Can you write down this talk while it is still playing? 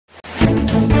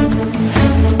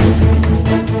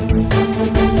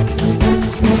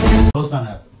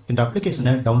இந்த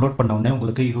அப்ளிகேஷனை டவுன்லோட் பண்ண உடனே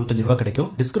உங்களுக்கு 25 ரூபாய்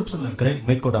கிடைக்கும். டிஸ்கிரிப்ஷனில் இருக்கிற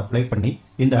இன்வைட் கோட் அப்ளை பண்ணி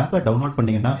இந்த ஆப்பை டவுன்லோட்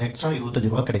பண்ணீங்கன்னா எக்ஸ்ட்ரா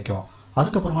 25 ரூபாய் கிடைக்கும்.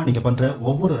 அதுக்கப்புறமா நீங்க பண்ற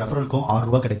ஒவ்வொரு ரெஃபரலுக்கும் 6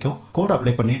 ரூபாய் கிடைக்கும். கோட்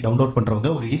அப்ளை பண்ணி டவுன்லோட் பண்றவங்க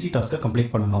ஒரு ஈஸி டாஸ்க்கை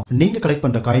கம்ப்ளீட் பண்ணணும். நீங்க கலெக்ட்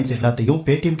பண்ற காயின்ஸ் எல்லாத்தையும்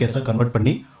பேடிஎம் கேஸை கன்வெர்ட்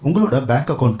பண்ணி உங்களோட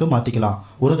பேங்க் அக்கௌண்ட்க்கு மாத்திக்கலாம்.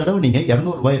 ஒரு தடவை நீங்க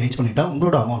 200 ரூபாய் ரீச் பண்ணிட்டா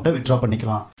உங்களோட அமௌண்ட்டை வித்ட்ரா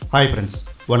பண்ணிக்கலாம். ஹாய் ஃப்ரெண்ட்ஸ்,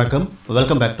 வணக்கம்.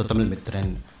 Welcome back to Tamil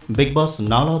Mithran. Big pass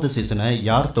 4வது சீசனை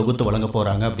யார் தொகுத்து வழங்க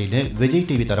போறாங்க அப்படின்னு விஜய்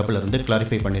டிவி தரப்புல இருந்து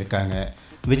கிளாரிஃபை பண்ணியிருக்காங்க.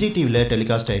 விஜய் டிவியில்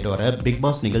டெலிகாஸ்ட் ஆகிட்டு வர பிக்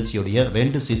பாஸ் நிகழ்ச்சியுடைய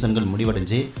 2 சீசன்கள்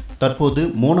முடிவடைஞ்சு தற்போது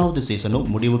 3வது சீசனும்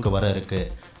முடிவுக்கு வர இருக்கு.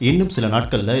 இன்னும் சில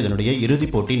நாட்களில் இதனுடைய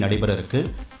இறுதிப் போட்டி நடைபெற இருக்கு.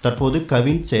 தற்போது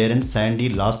கவின், சேரன், சாண்டி,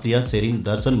 லாஸ்லியா, ஷெரின்,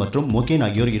 தர்ஷன் மற்றும் முகேன்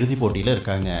ஆகியோர் இறுதிப் போட்டியில்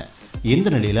இருக்காங்க. இந்த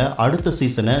நிலையில் அடுத்த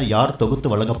சீசனை யார் தொகுத்து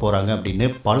வழங்க போறாங்க அப்படின்னு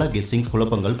பல கெஸ்ஸிங்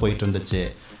குழப்பங்கள் போயிட்டு இருந்துச்சு.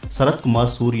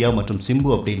 சரத்குமார், சூர்யா மற்றும் சிம்பு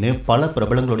அப்படின்னு பல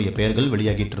பிரபலங்களுடைய பெயர்கள்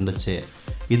வெளியாகிட்டு இருந்துச்சு.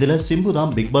 இதில் சிம்பு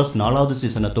தான் பிக் பாஸ் 4வது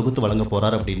சீசனை தொகுத்து வழங்க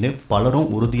போறார் அப்படின்னு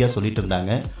பலரும் உறுதியாக சொல்லிட்டு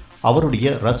இருந்தாங்க.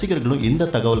 அவருடைய ரசிகர்களும் இந்த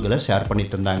தகவல்களை ஷேர்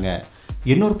பண்ணிட்டு இருந்தாங்க.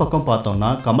 இன்னொரு பக்கம் பார்த்தோம்னா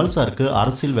கமல் சாருக்கு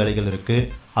அரசியல் வேலைகள் இருக்கு,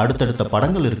 அடுத்தடுத்த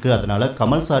படங்கள் இருக்கு, அதனால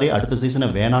கமல் சாரே அடுத்த சீசனை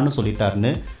வேணான்னு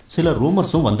சொல்லிட்டாருன்னு சில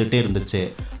ரூமர்ஸும் வந்துட்டே இருந்துச்சு.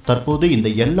 தற்போது இந்த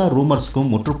எல்லா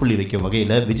ரூமர்ஸ்க்கும் முற்றுப்புள்ளி வைக்கும்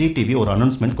வகையில் விஜய் டிவி ஒரு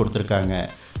அனௌன்ஸ்மெண்ட் கொடுத்துருக்காங்க.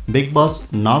 பிக் பாஸ்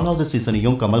 4வது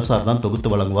சீசனையும் கமல் சார் தான் தொகுத்து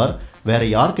வழங்குவார், வேற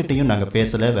யார்கிட்டையும் நாங்கள்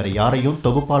பேசலை, வேற யாரையும்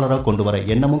தொகுப்பாளராக கொண்டு வர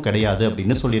எண்ணமும் கிடையாது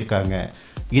அப்படின்னு சொல்லியிருக்காங்க.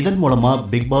 இதன் மூலமாக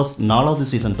பிக் பாஸ் 4வது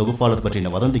சீசன் தொகுப்பாளர்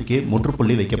பற்றின வதந்திக்கு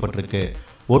முற்றுப்புள்ளி வைக்கப்பட்டிருக்கு.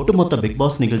 ஒட்டுமொத்த பிக்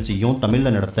பாஸ் நிகழ்ச்சியும்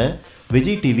தமிழில் நடத்த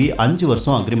விஜய் டிவி 5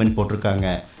 வருஷம் அக்ரிமெண்ட் போட்டிருக்காங்க.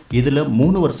 இதில்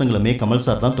 3 வருஷங்களுமே கமல்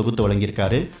சார் தான் தொகுத்து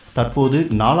வழங்கியிருக்காரு. தற்போது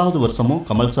 4வது வருஷமும்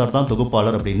கமல் சார் தான்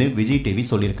தொகுப்பாளர் அப்படின்னு விஜய் டிவி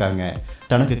சொல்லியிருக்காங்க.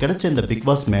 தனக்கு கிடைச்ச இந்த பிக்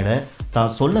பாஸ் மேடை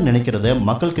தான் சொல்ல நினைக்கிறத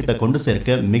மக்கள்கிட்ட கொண்டு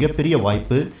சேர்க்க மிகப்பெரிய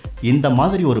வாய்ப்பு. இந்த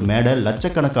மாதிரி ஒரு மேடை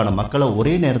லட்சக்கணக்கான மக்களை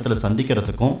ஒரே நேரத்தில்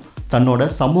சந்திக்கிறதுக்கும் தன்னோட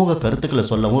சமூக கருத்துக்களை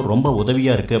சொல்லவும் ரொம்ப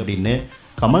உதவியாக இருக்குது அப்படின்னு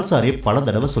கமல் சாரே பல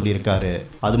தடவை சொல்லியிருக்காரு.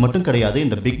 அது மட்டும் கிடையாது,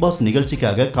 இந்த பிக் பாஸ்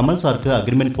நிகழ்ச்சிக்காக கமல் சாருக்கு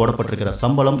அக்ரிமெண்ட் போடப்பட்டிருக்கிற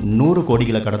சம்பளம் 100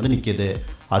 கோடிகளை கடந்து நிற்கிது.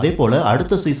 அதே போல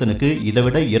அடுத்த சீசனுக்கு இதை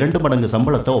விட 2 மடங்கு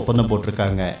சம்பளத்தை ஒப்பந்தம்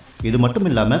போட்டிருக்காங்க. இது மட்டும்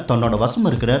இல்லாமல் தன்னோட வசம்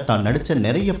இருக்கிற தான் நடித்த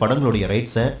நிறைய படங்களுடைய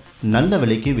ரைட்ஸை நல்ல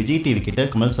விலைக்கு விஜய் டிவி கிட்ட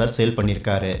கமல் சார் சேல்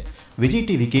பண்ணியிருக்காரு. விஜய்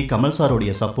டிவிக்கு கமல்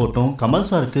சாருடைய சப்போர்ட்டும் கமல்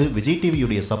சாருக்கு விஜய்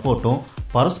டிவியுடைய சப்போர்ட்டும்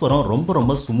பரஸ்பரம்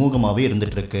ரொம்ப சுமூகமாகவே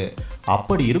இருந்துட்டு இருக்கு.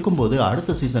 அப்படி இருக்கும்போது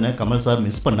அடுத்த சீசனை கமல் சார்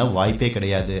மிஸ் பண்ண வாய்ப்பே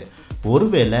கிடையாது.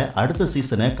 ஒருவேளை அடுத்த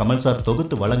சீசனை கமல் சார்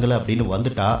தொகுத்து வழங்கலை அப்படின்னு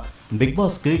வந்துட்டா பிக்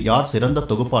பாஸ்க்கு யார் சிறந்த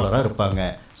தொகுப்பாளராக இருப்பாங்க?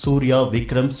 சூர்யா,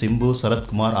 விக்ரம், சிம்பு,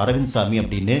 சரத்குமார், அரவிந்த் சாமி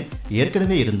அப்படின்னு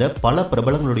ஏற்கனவே இருந்த பல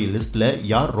பிரபலங்களுடைய லிஸ்ட்டில்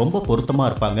யார் ரொம்ப பொருத்தமாக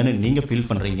இருப்பாங்கன்னு நீங்கள் ஃபீல்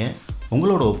பண்ணுறீங்க?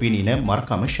 உங்களோட ஒப்பீனியனை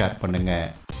மறக்காமல் ஷேர் பண்ணுங்கள்.